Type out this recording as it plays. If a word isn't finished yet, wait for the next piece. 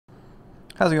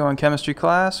How's it going, chemistry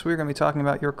class? We're going to be talking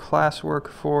about your classwork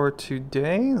for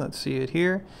today. Let's see it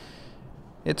here.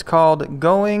 It's called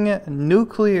Going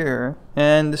Nuclear.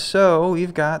 And so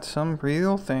we've got some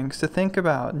real things to think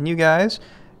about. And you guys,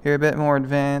 you're a bit more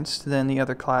advanced than the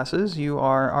other classes. You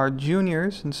are our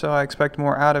juniors, and so I expect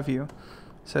more out of you. It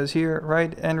says here,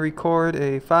 write and record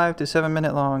a 5 to 7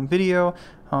 minute long video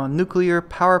on nuclear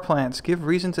power plants. Give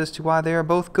reasons as to why they are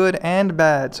both good and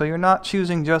bad. So you're not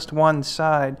choosing just one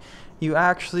side. You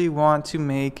actually want to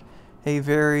make a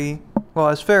very, well,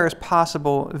 as fair as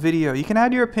possible video. You can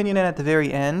add your opinion in at the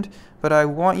very end, but I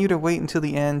want you to wait until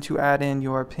the end to add in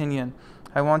your opinion.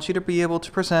 I want you to be able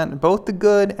to present both the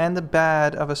good and the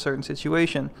bad of a certain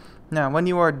situation. Now, when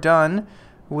you are done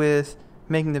with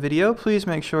making the video, please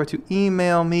make sure to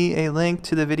email me a link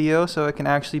to the video so it can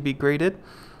actually be graded.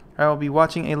 I will be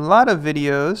watching a lot of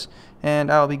videos and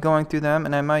I will be going through them,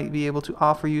 and I might be able to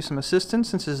offer you some assistance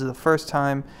since this is the first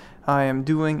time I am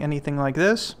doing anything like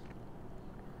this.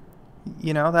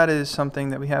 You know, that is something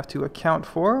that we have to account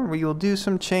for. We will do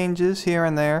some changes here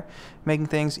and there, making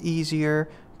things easier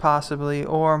possibly,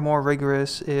 or more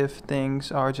rigorous if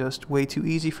things are just way too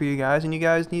easy for you guys and you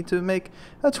guys need to make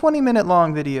a 20-minute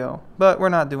long video. But we're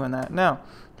not doing that. Now,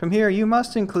 from here you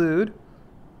must include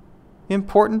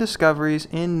important discoveries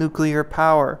in nuclear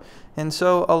power. And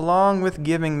so along with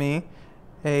giving me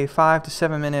a 5 to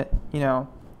 7 minute,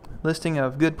 listing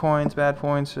of good points, bad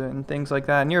points, and things like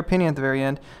that, and your opinion at the very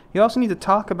end, you also need to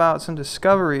talk about some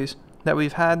discoveries that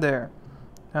we've had there.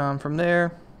 From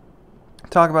there,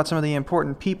 talk about some of the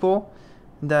important people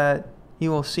that you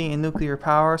will see in nuclear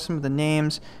power, some of the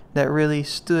names that really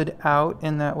stood out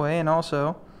in that way, and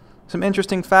also some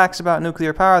interesting facts about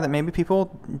nuclear power that maybe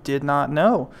people did not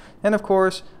know. And of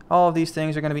course, all of these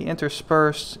things are going to be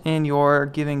interspersed in your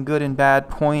giving good and bad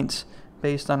points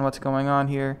based on what's going on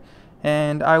here.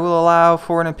 And I will allow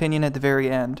for an opinion at the very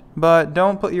end. But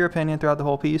don't put your opinion throughout the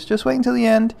whole piece. Just wait until the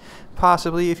end,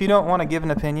 possibly. If you don't want to give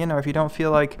an opinion, or if you don't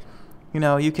feel like,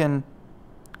 you can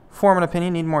form an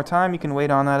opinion, need more time, you can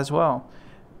wait on that as well.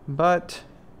 But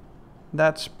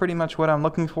that's pretty much what I'm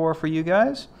looking for you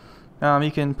guys.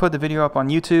 You can put the video up on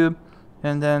YouTube,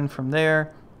 and then from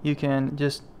there, you can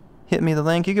just hit me the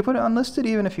link. You can put it unlisted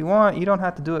even if you want. You don't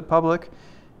have to do it public.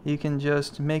 You can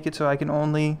just make it so I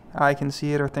can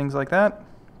see it, or things like that.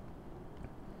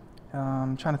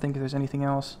 I'm trying to think if there's anything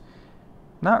else.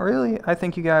 Not really. I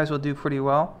think you guys will do pretty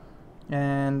well.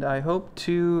 And I hope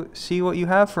to see what you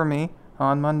have for me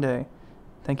on Monday.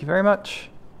 Thank you very much.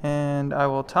 And I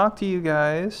will talk to you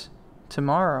guys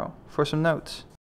tomorrow for some notes.